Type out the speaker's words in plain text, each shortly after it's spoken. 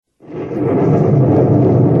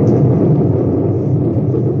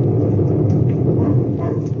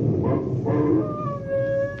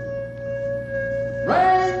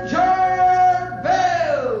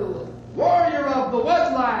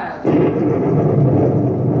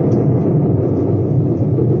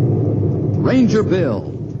Ranger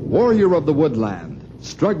Bill, warrior of the woodland,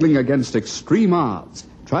 struggling against extreme odds,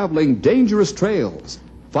 traveling dangerous trails,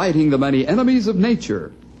 fighting the many enemies of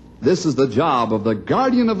nature. This is the job of the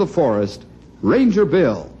guardian of the forest, Ranger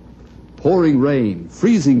Bill. Pouring rain,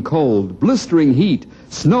 freezing cold, blistering heat,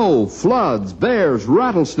 snow, floods, bears,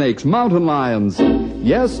 rattlesnakes, mountain lions.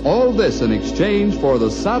 Yes, all this in exchange for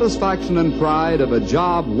the satisfaction and pride of a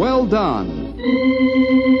job well done.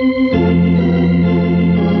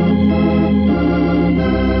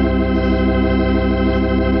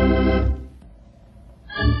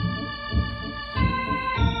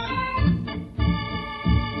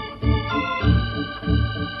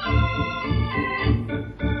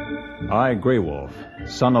 I, Grey Wolf,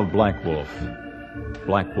 son of Black Wolf.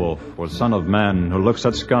 Black Wolf was son of man who looks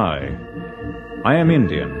at sky. I am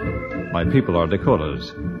Indian. My people are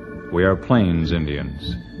Dakotas. We are Plains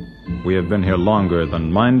Indians. We have been here longer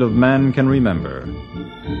than mind of man can remember.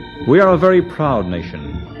 We are a very proud nation,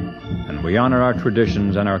 and we honor our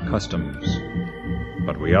traditions and our customs.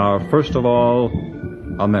 But we are, first of all,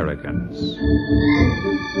 Americans.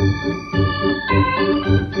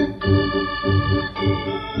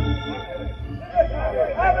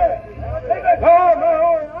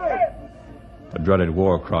 The dreaded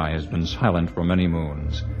war cry has been silent for many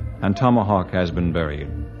moons, and tomahawk has been buried.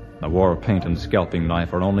 The war paint and scalping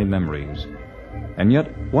knife are only memories. And yet,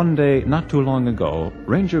 one day, not too long ago,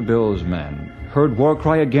 Ranger Bill's men heard war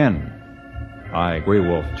cry again. I, Grey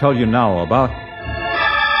Wolf, tell you now about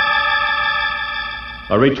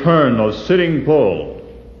the return of Sitting Bull.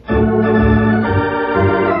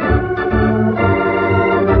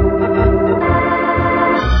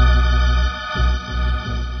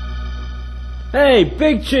 Hey,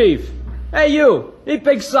 Big Chief! Hey, you!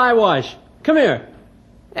 Big Siwash! Come here!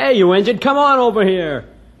 Hey, you Injun, come on over here!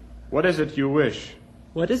 What is it you wish?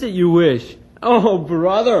 What is it you wish? Oh,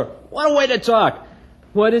 brother! What a way to talk!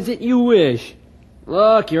 What is it you wish?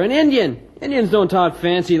 Look, you're an Indian. Indians don't talk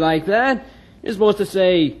fancy like that. You're supposed to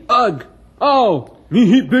say, ugh! Oh!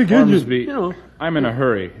 Me big Ormsby, Indian! You know. I'm in a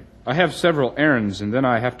hurry. I have several errands, and then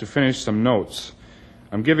I have to finish some notes.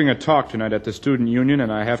 I'm giving a talk tonight at the Student Union,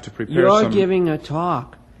 and I have to prepare You're giving a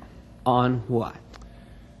talk? On what?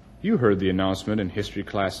 You heard the announcement in history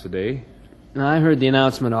class today. I heard the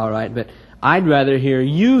announcement all right, but I'd rather hear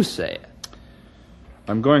you say it.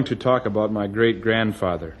 I'm going to talk about my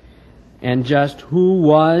great-grandfather. And just who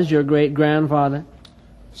was your great-grandfather?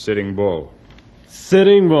 Sitting Bull.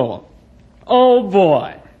 Sitting Bull. Oh,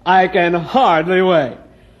 boy. I can hardly wait.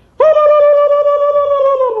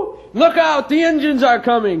 Look out! The engines are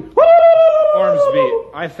coming! Ormsby,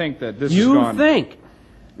 I think that this is gone... You think?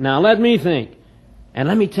 Now let me think. And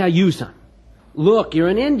let me tell you something. Look, you're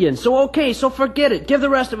an Indian, so okay, so forget it. Give the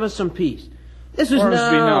rest of us some peace. This is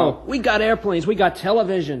Ormsby, no. We got airplanes, we got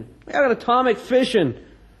television, we got atomic fission.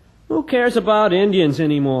 Who cares about Indians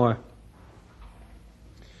anymore?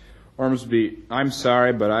 Ormsby, I'm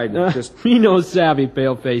sorry, but I just... Me no savvy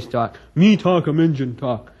pale-face talk. Me talk 'em Indian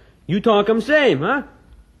talk. You talk 'em same, huh?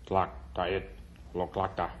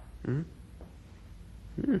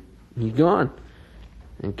 He's gone.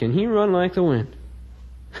 And can he run like the wind?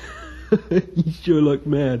 He sure looked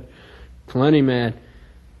mad. Plenty mad.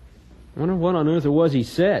 Wonder what on earth it was he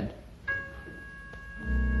said.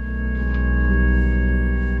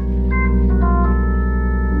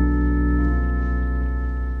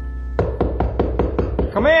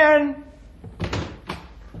 Come in.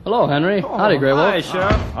 Hello, Henry. Howdy, Grey Wolf. Hi,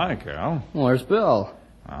 Sheriff. Hi, Carol. Where's Bill?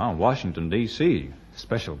 Washington, D.C.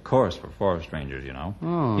 Special course for forest rangers, you know.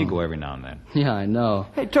 Oh. You go every now and then. Yeah, I know.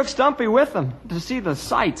 He took Stumpy with him to see the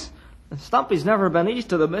sights. Stumpy's never been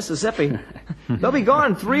east of the Mississippi. They'll be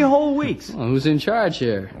gone 3 whole weeks. Well, who's in charge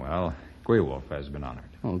here? Well, Grey Wolf has been honored.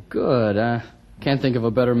 Oh, good. Can't think of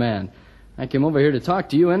a better man. I came over here to talk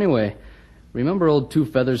to you anyway. Remember old Two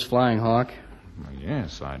Feathers Flying Hawk? Well,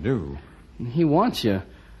 yes, I do. He wants you.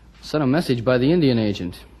 Sent a message by the Indian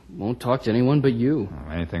agent. Won't talk to anyone but you.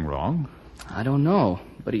 Anything wrong? I don't know,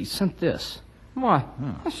 but he sent this. What?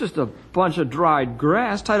 That's just a bunch of dried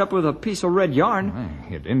grass tied up with a piece of red yarn.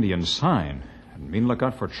 Hey, it Indian sign. It mean look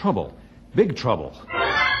out for trouble. Big trouble.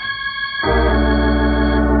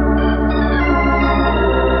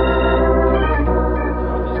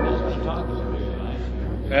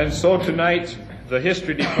 And so tonight, the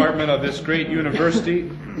history department of this great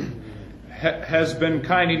university has been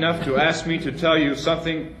kind enough to ask me to tell you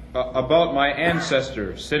something about my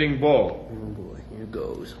ancestor, Sitting Bull. Oh, boy, here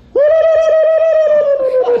goes.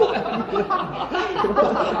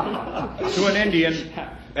 To an Indian,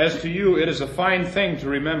 as to you, it is a fine thing to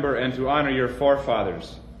remember and to honor your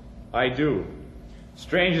forefathers. I do.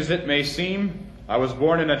 Strange as it may seem, I was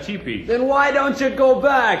born in a teepee. Then why don't you go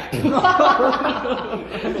back?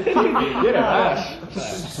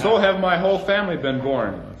 So have my whole family been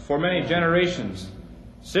born, for many generations.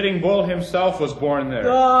 Sitting Bull himself was born there.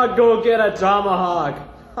 Oh, go get a tomahawk.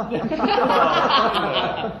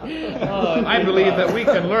 I believe that we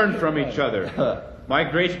can learn from each other. My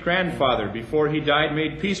great-grandfather, before he died,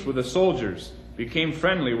 made peace with the soldiers, became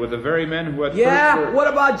friendly with the very men who at first were... What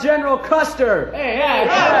about General Custer? I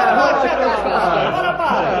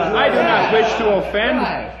do not wish to offend.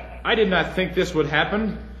 I did not think this would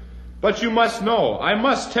happen. But you must know, I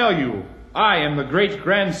must tell you, I am the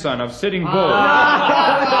great-grandson of Sitting Bull.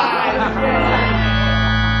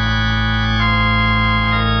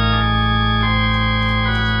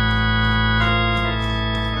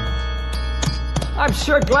 I'm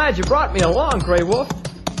sure glad you brought me along, Grey Wolf.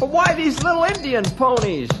 But why these little Indian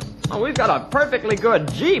ponies? Oh, we've got a perfectly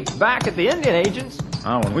good Jeep back at the Indian agent's.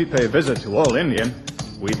 Now, when we pay a visit to old Indian,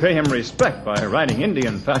 we pay him respect by riding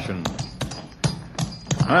Indian fashion.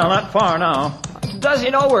 Well, not far now. Does he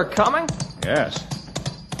know we're coming? Yes.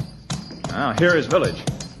 Now, here is village.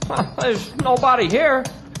 There's nobody here.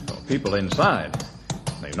 People inside.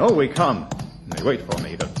 They know we come. And they wait for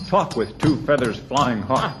me to talk with Two Feathers Flying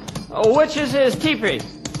Hawk. Which is his teepee?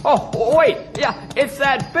 Oh, wait. Yeah, it's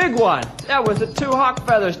that big one. That with the 2 hawk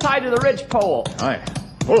feathers tied to the ridge pole. Aye.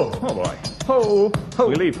 Oh boy. Oh.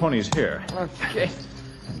 We leave ponies here. Okay.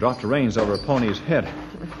 Drop the reins over a pony's head.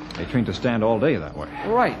 They train to stand all day that way.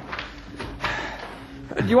 Right.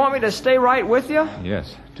 Do you want me to stay right with you?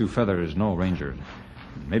 Yes. Two Feathers know Ranger.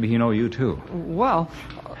 Maybe he know you, too. Well...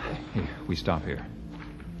 Here, we stop here.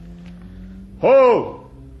 Ho!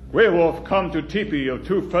 Grey Wolf come to teepee of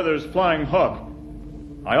Two Feathers Flying Hawk.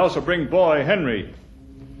 I also bring boy Henry.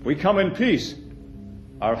 We come in peace.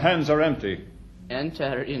 Our hands are empty.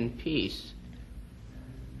 Enter in peace.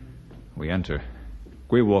 We enter.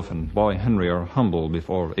 Grey Wolf and boy Henry are humble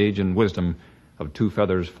before age and wisdom of Two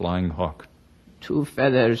Feathers Flying Hawk. Two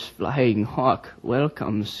Feathers Flying Hawk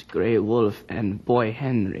welcomes Grey Wolf and boy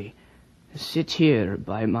Henry. Sit here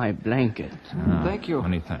by my blanket. Thank you.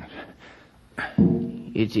 Many thanks.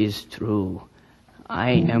 It is true.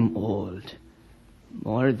 I am old.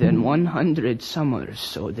 More than 100 summers,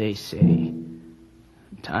 so they say.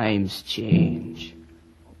 Times change.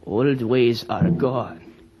 Old ways are gone.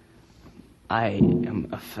 I am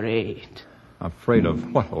afraid. Afraid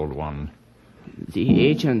of what, old one? The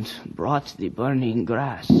agent brought the burning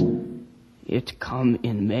grass. It come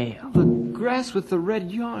in mail. The grass with the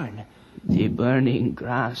red yarn. The burning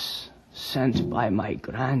grass sent by my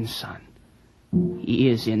grandson. He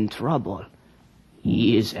is in trouble.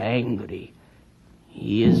 He is angry.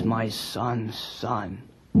 He is my son's son,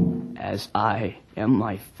 as I am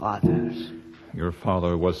my father's. Your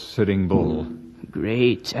father was Sitting Bull.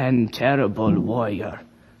 Great and terrible warrior.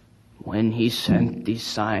 When he sent the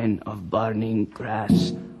sign of burning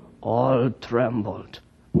grass, all trembled.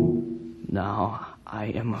 Now I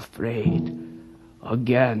am afraid.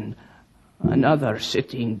 Again, another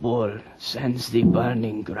Sitting Bull sends the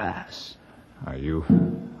burning grass. Are you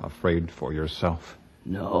afraid for yourself?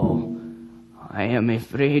 No, I am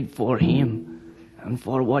afraid for him and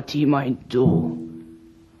for what he might do.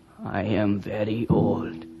 I am very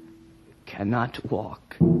old, cannot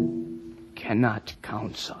walk, cannot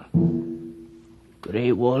counsel.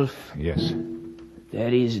 Grey Wolf? Yes.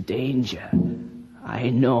 There is danger,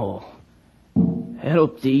 I know.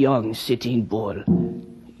 Help the young Sitting Bull.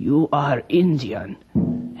 You are Indian.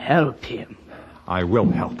 Help him. I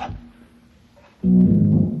will help.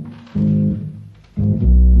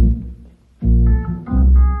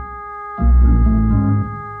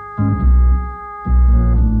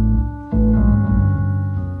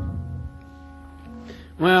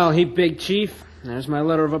 Well, Heap Big Chief, there's my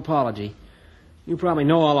letter of apology. You probably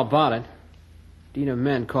know all about it. Dean of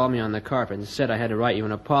Men called me on the carpet and said I had to write you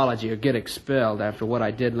an apology or get expelled after what I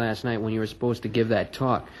did last night when you were supposed to give that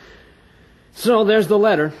talk. So there's the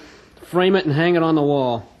letter. Frame it and hang it on the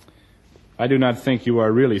wall. I do not think you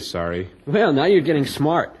are really sorry. Well, now you're getting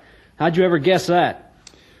smart. How'd you ever guess that?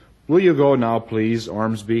 Will you go now, please,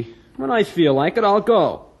 Ormsby? When I feel like it, I'll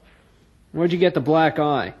go. Where'd you get the black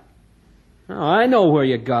eye? Oh, I know where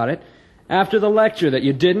you got it. After the lecture that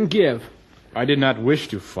you didn't give. I did not wish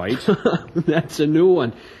to fight. That's a new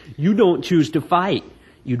one. You don't choose to fight.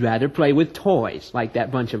 You'd rather play with toys, like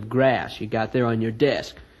that bunch of grass you got there on your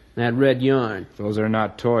desk. That red yarn. Those are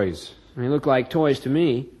not toys. They look like toys to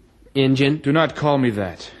me. Injun. Do not call me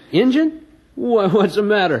that. Injun? What's the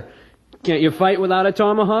matter? Can't you fight without a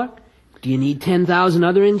tomahawk? Do you need 10,000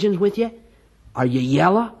 other Injuns with you? Are you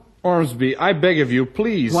yellow? Ormsby, I beg of you,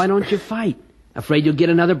 please. Why don't you fight? Afraid you'll get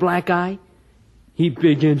another black eye? He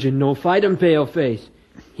big Injun, no fight him, paleface.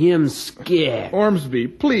 Him scared. Ormsby,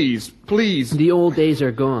 please, please. The old days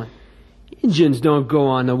are gone. Injuns don't go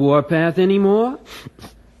on the warpath anymore.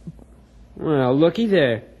 Well, looky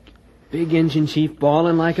there. Big Injun chief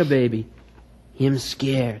bawling like a baby. Him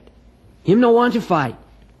scared. Him no want to fight.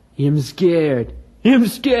 Him scared. Him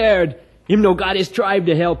scared. Him no got his tribe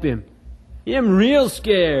to help him. Him real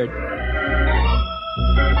scared.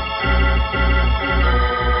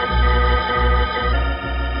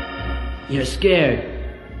 You're scared.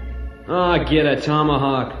 Oh, get a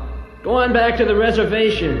tomahawk. Go on back to the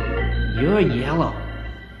reservation. You're yellow.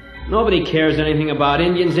 Nobody cares anything about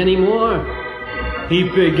Indians anymore. He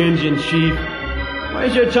big Indian chief.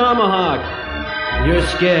 Where's your tomahawk? You're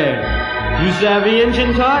scared. You savvy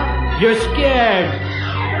Indian talk? You're scared.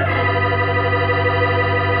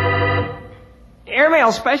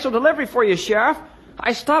 Airmail special delivery for you, Sheriff.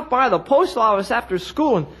 I stopped by the post office after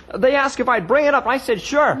school, and they asked if I'd bring it up. I said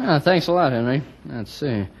sure. Thanks a lot, Henry. Let's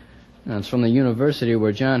see. It's from the university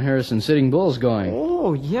where John Harrison Sitting Bull's going.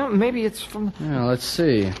 Oh, yeah, maybe it's from... Yeah, let's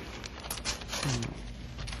see.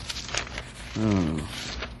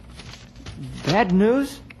 Bad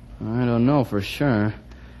news? I don't know for sure.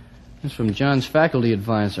 It's from John's faculty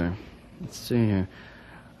advisor. Let's see here.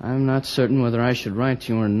 I'm not certain whether I should write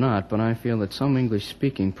to you or not, but I feel that some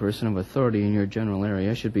English-speaking person of authority in your general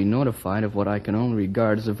area should be notified of what I can only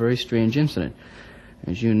regard as a very strange incident.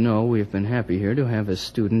 As you know, we have been happy here to have as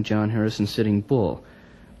student John Harrison Sitting Bull.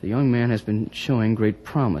 The young man has been showing great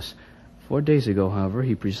promise. 4 days ago, however,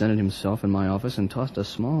 he presented himself in my office and tossed a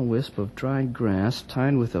small wisp of dried grass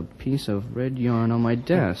tied with a piece of red yarn on my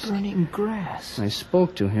desk. Burning grass. I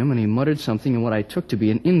spoke to him, and he muttered something in what I took to be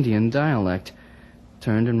an Indian dialect,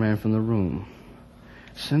 turned and ran from the room.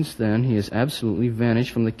 Since then, he has absolutely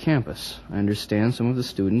vanished from the campus. I understand some of the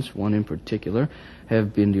students, one in particular,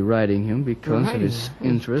 have been deriding him because of his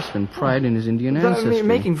interest and pride in his Indian ancestry.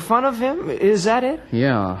 Making fun of him? Is that it?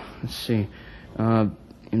 Yeah. Let's see.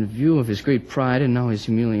 In view of his great pride and now his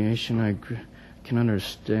humiliation, I can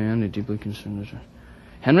understand and deeply concerned.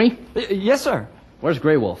 Henry? Yes, sir. Where's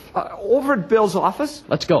Grey Wolf? Over at Bill's office.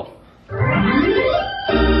 Let's go.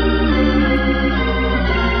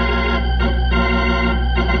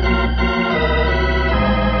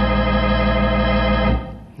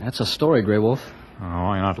 That's a story, Grey Wolf. Oh,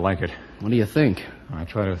 I not like it. What do you think? I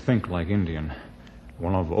try to think like Indian.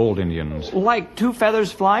 One of old Indians. Like Two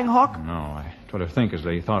Feathers Flying Hawk? No, I try to think as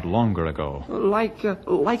they thought longer ago. Like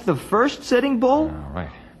the first Sitting Bull?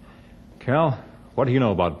 Right. Cal, what do you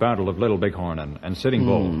know about Battle of Little Bighorn and Sitting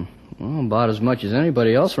Bull? Well, about as much as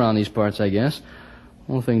anybody else around these parts, I guess.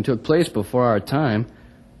 Whole thing took place before our time.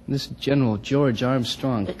 This General George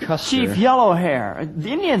Armstrong Custer... Chief Yellowhair. The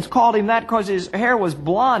Indians called him that because his hair was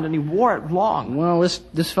blonde and he wore it long. Well,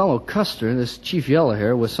 this fellow Custer, this Chief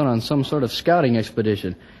Yellowhair, was sent on some sort of scouting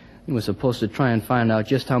expedition. He was supposed to try and find out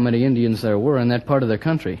just how many Indians there were in that part of the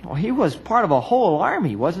country. Well, he was part of a whole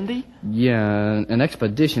army, wasn't he? Yeah, an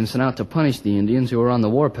expedition sent out to punish the Indians who were on the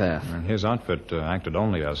warpath. And his outfit acted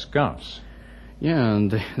only as scouts. Yeah,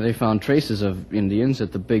 and they found traces of Indians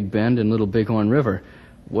at the Big Bend and Little Bighorn River.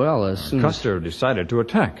 Well, as soon Custer decided to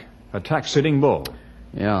attack Sitting Bull.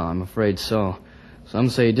 Yeah, I'm afraid so. Some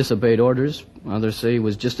say he disobeyed orders. Others say he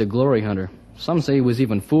was just a glory hunter. Some say he was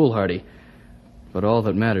even foolhardy. But all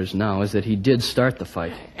that matters now is that he did start the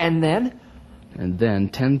fight. And then? And then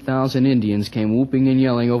 10,000 Indians came whooping and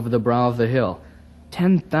yelling over the brow of the hill.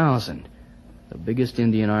 10,000. The biggest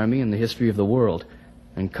Indian army in the history of the world.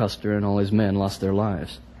 And Custer and all his men lost their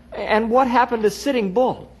lives. And what happened to Sitting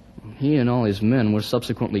Bull? He and all his men were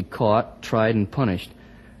subsequently caught, tried, and punished.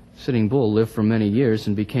 Sitting Bull lived for many years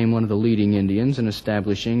and became one of the leading Indians in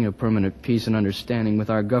establishing a permanent peace and understanding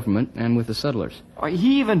with our government and with the settlers.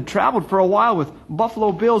 He even traveled for a while with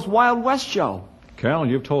Buffalo Bill's Wild West show. Cal,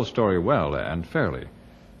 you've told the story well and fairly.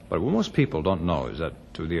 But what most people don't know is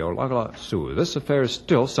that to the Oglala Sioux, this affair is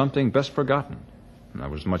still something best forgotten. And there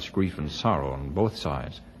was much grief and sorrow on both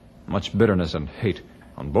sides, much bitterness and hate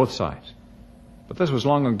on both sides. But this was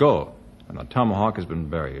long ago, and the tomahawk has been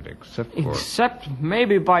buried, except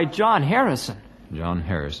maybe by John Harrison. John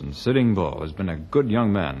Harrison, Sitting Bull, has been a good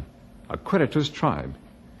young man, a credit to his tribe.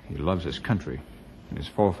 He loves his country and his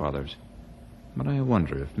forefathers. But I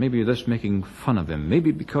wonder if maybe this making fun of him,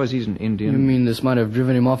 maybe because he's an Indian... You mean this might have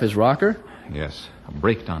driven him off his rocker? Yes, a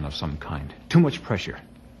breakdown of some kind. Too much pressure.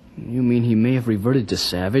 You mean he may have reverted to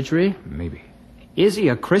savagery? Maybe. Is he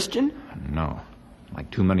a Christian? No. Like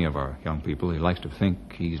too many of our young people, he likes to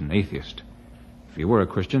think he's an atheist. If he were a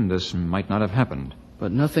Christian, this might not have happened.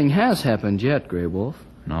 But nothing has happened yet, Grey Wolf.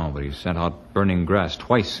 No, but he sent out burning grass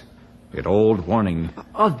twice. Its old warning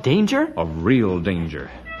Of danger? of real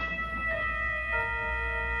danger.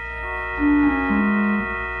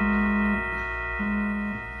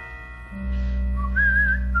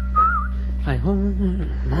 Hi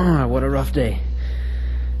home. Ah, what a rough day.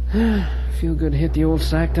 Feel good to hit the old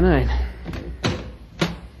sack tonight.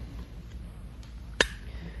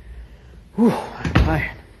 Whew, I'm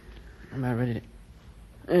tired. I'm about ready to...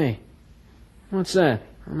 Hey, what's that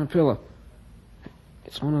on the pillow?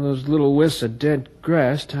 It's one of those little wisps of dead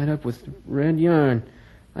grass tied up with red yarn,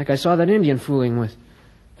 like I saw that Indian fooling with.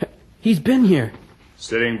 He's been here.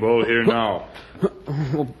 Sitting Bull here now.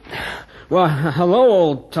 Well, hello,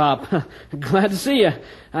 old top. Glad to see you.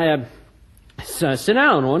 Sit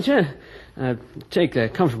down, won't you? Take the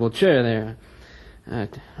comfortable chair there.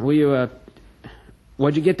 Will you,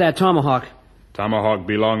 where'd you get that tomahawk? Tomahawk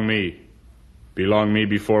belong me. Belong me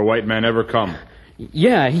before white man ever come.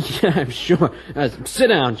 Yeah, I'm sure. Sit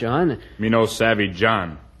down, John. Me no savvy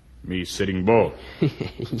John. Me Sitting Bull.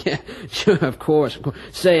 Yeah, sure, of course.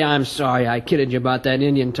 Say I'm sorry I kidded you about that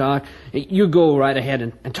Indian talk. You go right ahead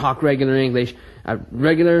and talk regular English.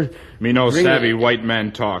 Me no savvy white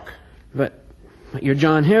man talk. But you're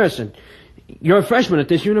John Harrison. You're a freshman at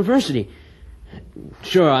this university.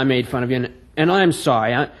 Sure, I made fun of you, and I'm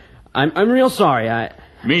sorry. I'm real sorry.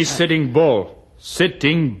 Me Sitting Bull.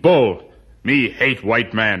 Sitting Bull. Me hate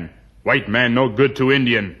white man. White man no good to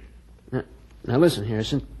Indian. Now listen,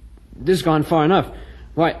 Harrison. This has gone far enough.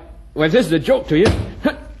 Why, if this is a joke to you...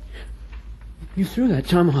 You threw that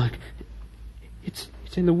tomahawk. It's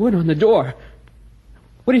in the wood on the door.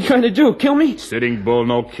 What are you trying to do, kill me? Sitting Bull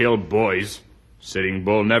no kill boys. Sitting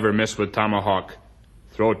Bull never mess with tomahawk.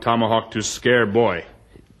 Throw tomahawk to scare boy.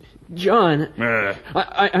 John,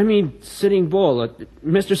 I mean Sitting Bull,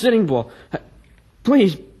 Mr. Sitting Bull.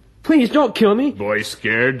 Please don't kill me. Boy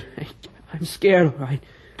scared? I'm scared, all right.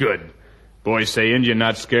 Good. Boy say Indian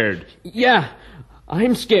not scared. Yeah,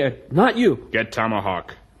 I'm scared, not you. Get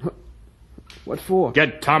tomahawk. What for?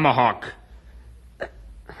 Get tomahawk.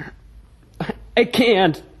 I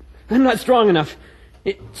can't. I'm not strong enough.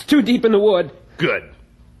 It's too deep in the wood. Good.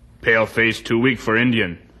 Pale face too weak for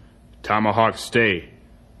Indian. Tomahawk stay.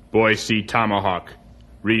 Boy see tomahawk.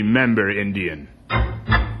 Remember Indian.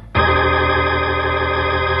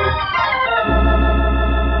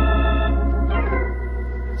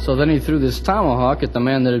 So then he threw this tomahawk at the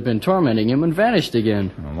man that had been tormenting him and vanished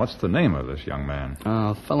again. Well, what's the name of this young man?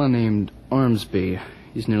 A fellow named Ormsby.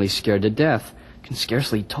 He's nearly scared to death. Can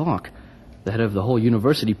scarcely talk. The head of the whole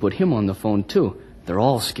university put him on the phone, too. They're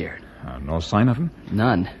all scared. No sign of him?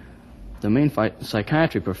 None. The main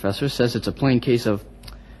psychiatry professor says it's a plain case of...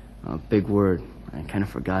 big word. I kind of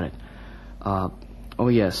forgot it.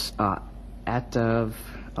 Atavism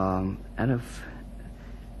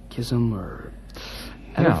or...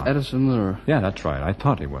 Atavism or... Yeah, that's right. I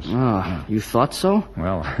thought he was. You thought so?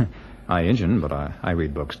 Well, I Injun, but I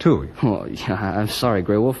read books, too. Oh, yeah, I'm sorry,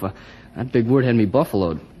 Grey Wolf. That big word had me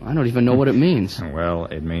buffaloed. I don't even know what it means. Well,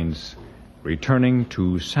 it means returning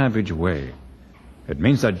to savage way. It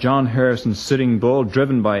means that John Harrison's Sitting Bull,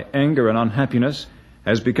 driven by anger and unhappiness,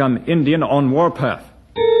 has become Indian on warpath.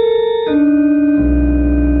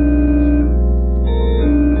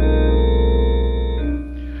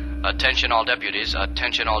 Attention all deputies,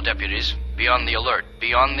 be on the alert.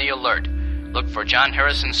 Look for John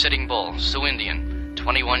Harrison Sitting Bull, Sioux Indian,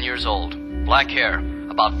 21 years old, black hair,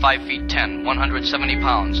 about 5 feet 10, 170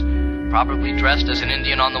 pounds, probably dressed as an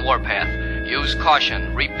Indian on the warpath. Use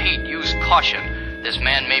caution, repeat, use caution. This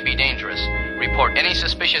man may be dangerous. Report any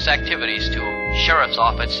suspicious activities to Sheriff's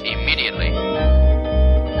Office immediately.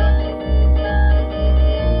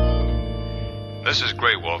 This is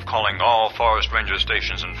Grey Wolf calling all Forest Ranger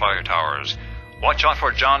stations and fire towers. Watch out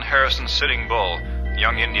for John Harrison Sitting Bull,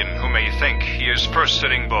 young Indian who may think he is first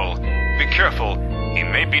Sitting Bull. Be careful, he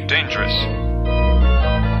may be dangerous.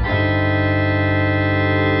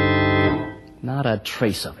 Not a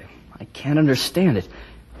trace of him. I can't understand it.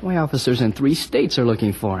 Why officers in 3 states are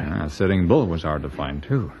looking for him. Sitting Bull was hard to find,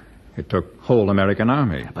 too. It took whole American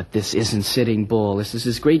army. But this isn't Sitting Bull. This is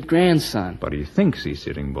his great-grandson. But he thinks he's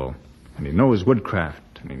Sitting Bull. And he knows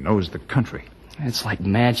woodcraft, and he knows the country. It's like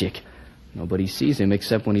magic. Nobody sees him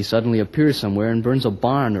except when he suddenly appears somewhere and burns a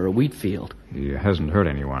barn or a wheat field. He hasn't hurt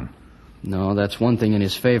anyone. No, that's one thing in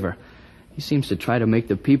his favor. He seems to try to make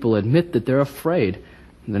the people admit that they're afraid.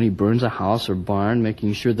 And then he burns a house or barn,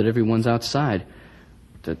 making sure that everyone's outside.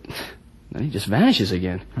 Then he just vanishes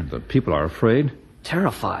again. And the people are afraid?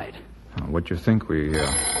 Terrified. What do you think we...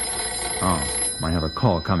 might have a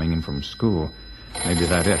call coming in from school. Maybe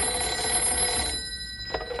that's it.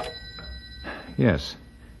 Yes,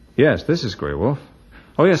 this is Grey Wolf.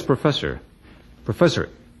 Oh, yes, Professor. Professor,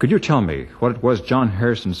 could you tell me what it was John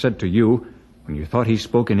Harrison said to you when you thought he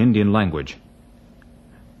spoke in Indian language?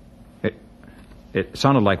 It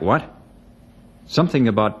sounded like what? Something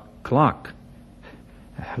about clock.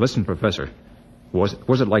 Listen, Professor. Was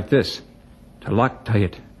it like this? Talak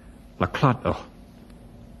tayit. Laklat. Oh.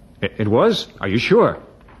 It was? Are you sure?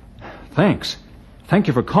 Thanks. Thank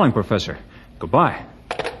you for calling, Professor. Goodbye.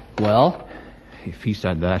 Well? If he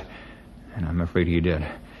said that, and I'm afraid he did,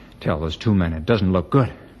 tell those two men it doesn't look good.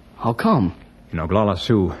 How come? You know, Glala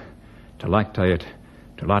Su, Talak tayit,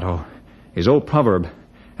 Talato, is old proverb,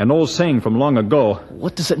 an old saying from long ago.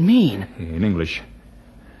 What does it mean? In English,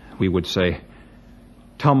 we would say,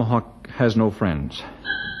 Tomahawk has no friends.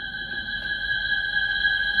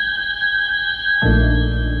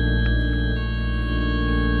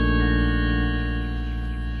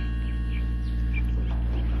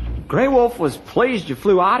 Grey Wolf was pleased you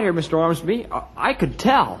flew out here, Mr. Ormsby. I could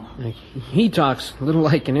tell. He talks a little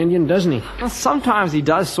like an Indian, doesn't he? Well, sometimes he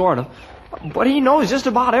does, sort of. But he knows just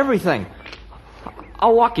about everything.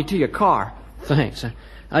 I'll walk you to your car. Thanks.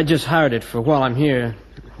 I just hired it for while I'm here.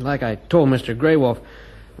 Like I told Mr. Grey Wolf,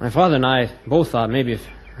 my father and I both thought maybe if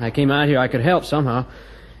I came out here I could help somehow.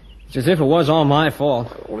 It's as if it was all my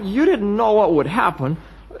fault. Well, you didn't know what would happen.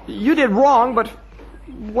 You did wrong, but...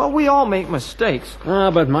 well, we all make mistakes.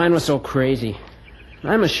 But mine was so crazy.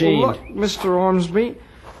 I'm ashamed. Well, look, Mr. Ormsby,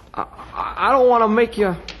 I don't want to make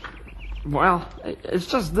you... well, it's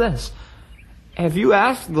just this. Have you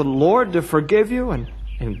asked the Lord to forgive you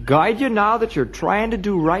and guide you now that you're trying to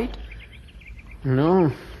do right?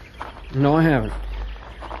 No, I haven't.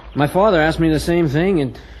 My father asked me the same thing,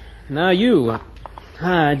 and now you.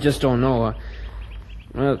 I just don't know.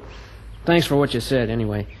 Well, thanks for what you said,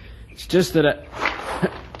 anyway. It's just that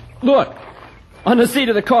Look! On the seat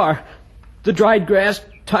of the car. The dried grass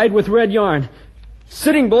tied with red yarn.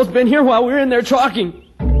 Sitting Bull's been here while we were in there talking.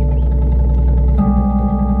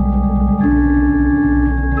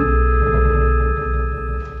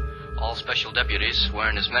 All special deputies swear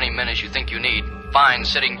in as many men as you think you need. Find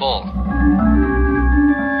Sitting Bull.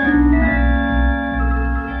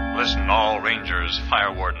 Listen, all rangers,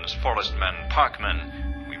 fire wardens, forest men,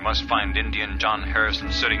 parkmen. We must find Indian John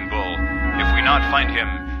Harrison Sitting Bull. If we not find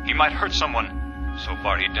him, he might hurt someone. So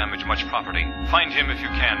far, he damaged much property. Find him if you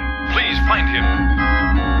can. Please, find him.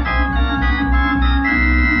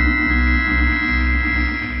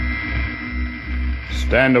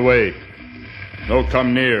 Stand away. No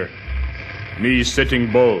come near. Me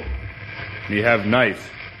Sitting Bull. Me have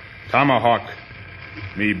knife. Tomahawk.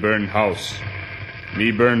 Me burn house.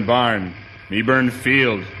 Me burn barn. Me burn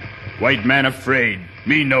field. White man afraid.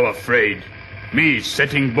 Me no afraid. Me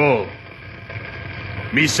Sitting Bull.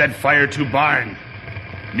 Me set fire to barn.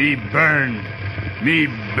 Me burn. Me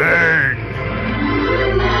burn.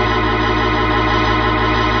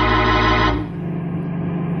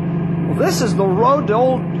 Well, this is the road to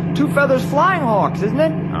old Two Feathers Flying Hawks, isn't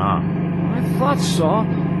it? Ah, I thought so.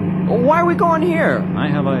 Well, why are we going here? I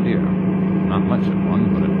have idea. Not much of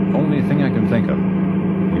one, but the only thing I can think of.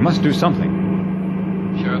 We must do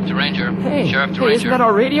something. Sheriff to Ranger. Hey, Sheriff to hey, Ranger. isn't that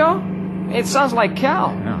our radio? It sounds like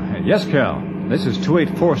Cal. Yes, Cal. This is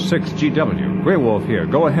 2846 GW. Grey Wolf here.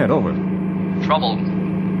 Go ahead, over. Trouble.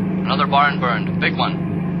 Another barn burned. Big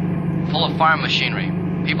one. Full of farm machinery.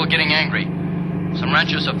 People getting angry. Some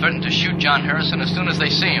ranchers have threatened to shoot John Harrison as soon as they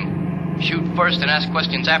see him. Shoot first and ask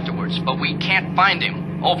questions afterwards. But we can't find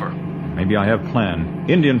him. Over. Maybe I have plan.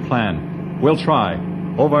 Indian plan. We'll try.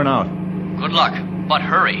 Over and out. Good luck. But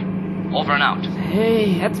hurry. Over and out.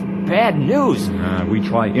 Hey, that's bad news. We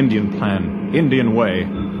try Indian plan. Indian way.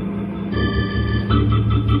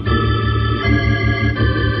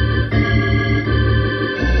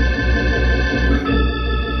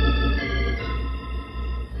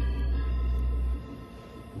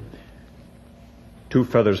 Two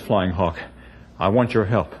Feathers Flying Hawk. I want your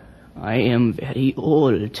help. I am very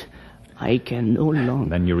old. I can no longer...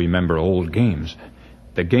 Then you remember old games.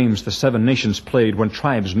 The games the Seven Nations played when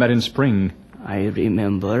tribes met in spring. I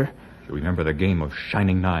remember. You remember the game of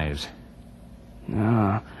shining knives.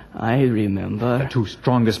 Ah, I remember. The two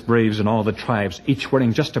strongest braves in all the tribes, each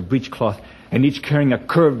wearing just a breechcloth, and each carrying a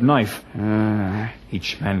curved knife.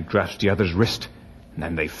 Each man grasped the other's wrist, and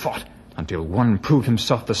then they fought until one proved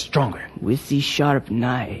himself the stronger. With the sharp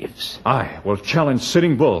knives. I will challenge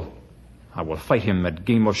Sitting Bull. I will fight him at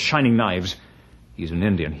game of shining knives. He's an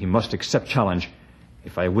Indian. He must accept challenge.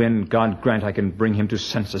 If I win, God grant I can bring him to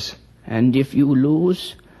senses. And if you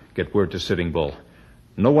lose? Get word to Sitting Bull.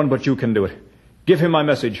 No one but you can do it. Give him my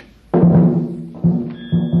message.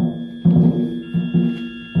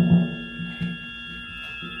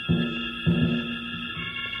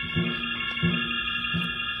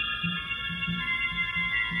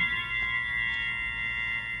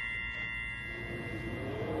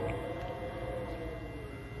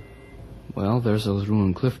 Well, there's those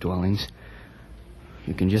ruined cliff dwellings.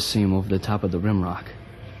 You can just see them over the top of the rim rock.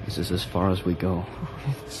 This is as far as we go.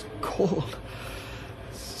 It's cold.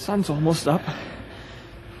 Sun's almost up.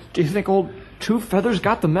 Do you think old Two Feathers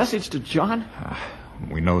got the message to John?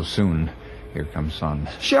 We know soon. Here comes Sun.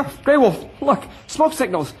 Sheriff, Grey Wolf, look, smoke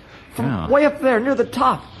signals from way up there near the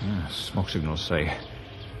top. Smoke signals say,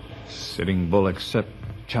 Sitting Bull accept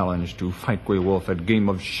challenge to fight Grey Wolf at game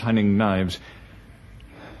of shining knives.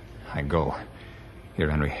 I go. Here,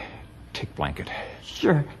 Henry, take blanket.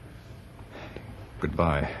 Sure.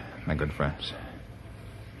 Goodbye, my good friends.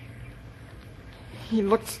 He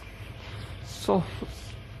looks so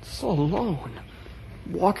alone,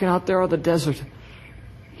 walking out there on the desert.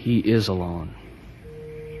 He is alone.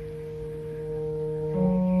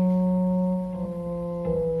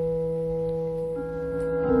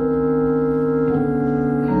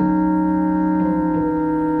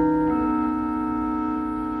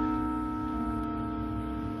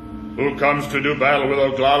 Who comes to do battle with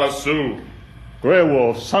Oglala Sioux? Grey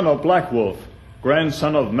Wolf, son of Black Wolf,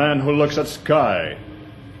 grandson of man who looks at sky.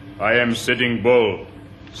 I am Sitting Bull,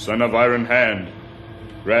 son of Iron Hand,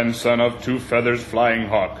 grandson of Two Feathers Flying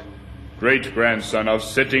Hawk, great-grandson of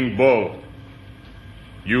Sitting Bull.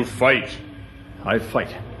 You fight. I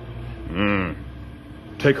fight.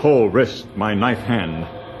 Take hold, wrist, my knife hand.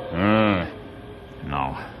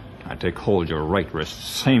 Now, I take hold your right wrist,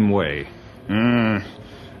 same way.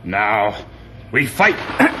 Now, we fight.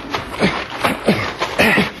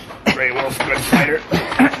 Grey Wolf, good fighter.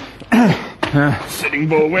 Sitting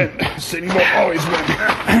Bull win. Sitting Bull always win.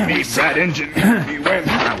 Me, bad engine. Me win.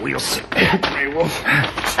 We'll see. Grey Wolf,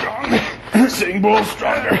 strong. Sitting Bull,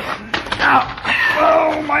 stronger.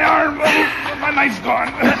 Oh, my arm. My knife's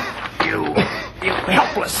gone. You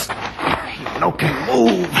helpless. You no can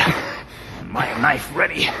move. My knife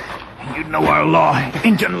ready. You know our law,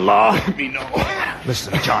 Injun law. Me know.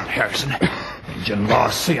 Listen, John Harrison. Injun law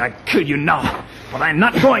say I kill you now, but I'm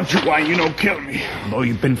not going to. Why you no kill me? Though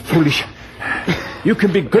you've been foolish, you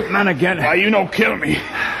can be good man again. Why you no kill me?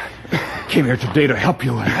 Came here today to help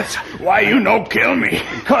you. That's why you no kill me.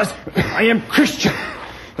 Because I am Christian.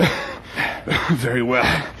 Very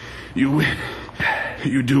well. You win.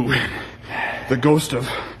 You do win. The ghost of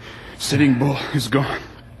Sitting Bull is gone.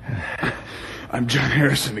 I'm John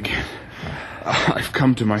Harrison again. I've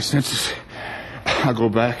come to my senses. I'll go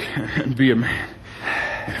back and be a man.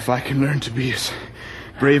 And if I can learn to be as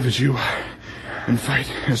brave as you are and fight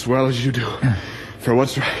as well as you do for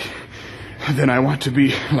what's right, then I want to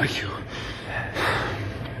be like you.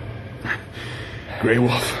 Grey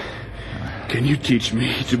Wolf, can you teach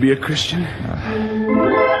me to be a Christian?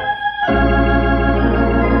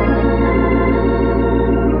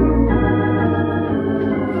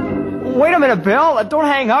 Wait a minute, Bill. Don't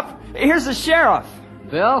hang up. Here's the sheriff.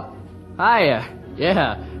 Bill? Hiya.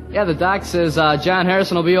 Yeah, the doc says John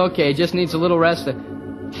Harrison will be okay. Just needs a little rest.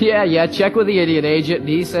 Yeah, check with the idiot agent.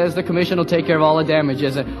 He says the commission will take care of all the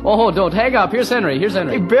damages. Oh, don't hang up. Here's Henry.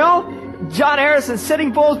 Hey, Bill? John Harrison,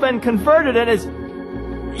 Sitting Bull's been converted and is...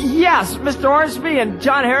 Yes, Mr. Ormsby and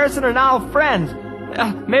John Harrison are now friends.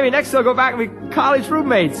 Maybe next they'll go back and be college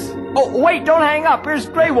roommates. Oh, wait, don't hang up. Here's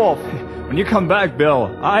Grey Wolf. When you come back,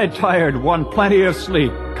 Bill, I tired, want plenty of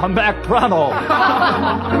sleep. Come back pronto.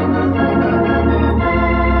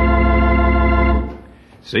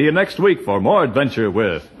 See you next week for more adventure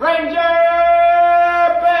with Ranger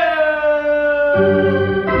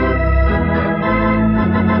Bill!